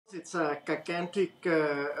It's a gigantic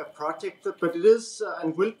project, but it is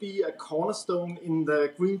and will be a cornerstone in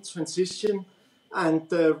the green transition and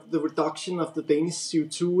the reduction of the Danish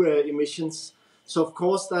CO2 emissions. So of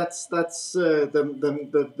course that's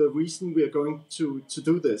the reason we are going to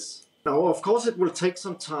do this. Now, of course, it will take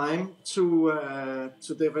some time to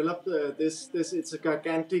develop this. It's a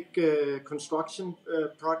gigantic construction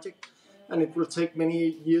project, and it will take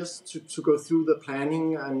many years to go through the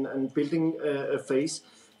planning and building phase.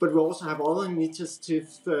 But we also have other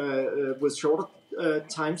initiatives with shorter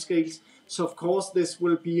timescales. So, of course, this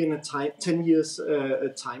will be in a 10 years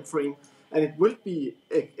time frame, and it will be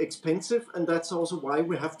expensive, and that's also why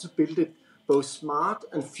we have to build it both smart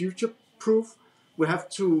and future-proof. We have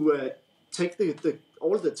to take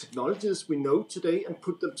all the technologies we know today and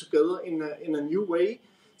put them together in a new way,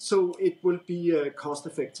 so it will be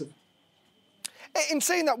cost-effective. In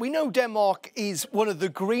saying that, we know Denmark is one of the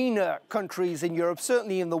greener countries in Europe,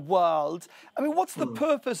 certainly in the world. I mean, what's the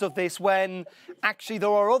purpose of this when actually there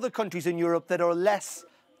are other countries in Europe that are less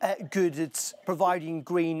good at providing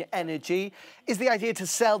green energy? Is the idea to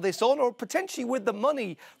sell this on, or potentially with the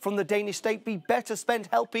money from the Danish state be better spent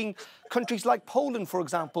helping countries like Poland, for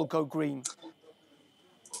example, go green?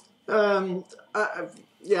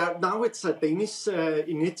 Yeah, now it's a Danish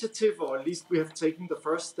initiative, or at least we have taken the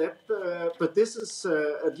first step. But this is,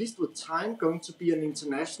 at least with time, going to be an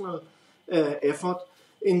international effort.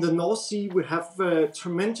 In the North Sea, we have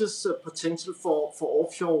tremendous potential for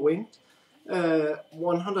offshore wind.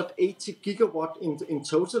 180 gigawatt in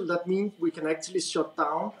total. That means we can actually shut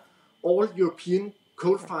down all European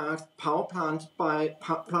coal-fired power plants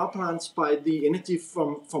by the energy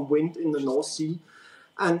from wind in the North Sea.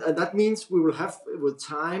 And that means we will have, with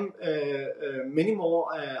time, many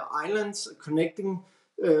more islands connecting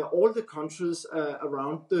all the countries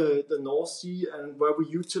around the North Sea, and where we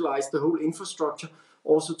utilize the whole infrastructure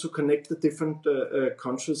also to connect the different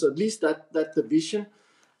countries. At least that's the vision.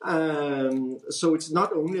 So it's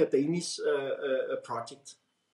not only a Danish project.